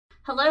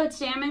Hello,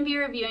 today I'm going to be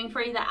reviewing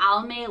for you the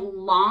Almay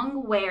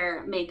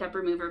Longwear Makeup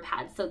Remover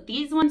Pads. So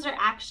these ones are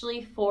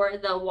actually for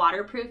the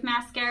waterproof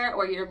mascara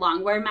or your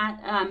longwear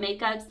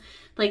makeups.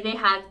 Like they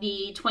have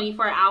the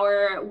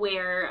 24-hour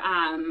wear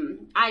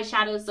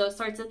eyeshadows, those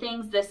sorts of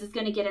things. This is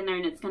going to get in there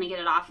and it's going to get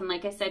it off. And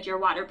like I said, your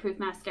waterproof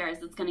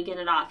mascaras, it's going to get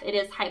it off. It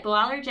is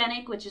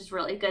hypoallergenic, which is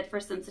really good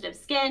for sensitive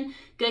skin.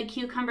 Good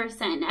cucumber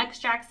scent and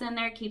extracts in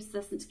there, keeps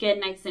the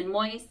skin nice and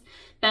moist.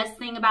 Best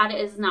thing about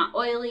it is not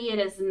oily, it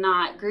is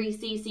not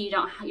greasy,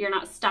 so you're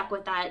not stuck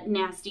with that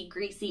nasty,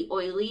 greasy,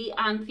 oily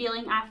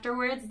feeling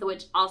afterwards,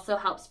 which also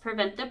helps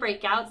prevent the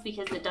breakouts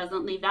because it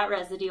doesn't leave that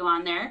residue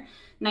on there.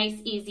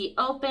 Nice, easy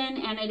open,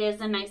 and it is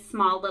a nice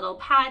small little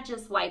pad.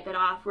 Just wipe it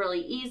off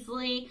really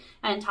easily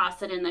and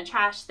toss it in the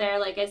trash there.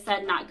 Like I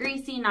said, not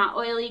greasy, not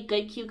oily,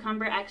 good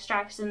cucumber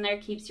extracts in there,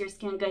 keeps your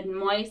skin good and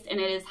moist, and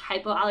it is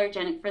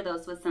hypoallergenic for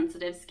those with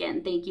sensitive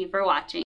skin. Thank you for watching.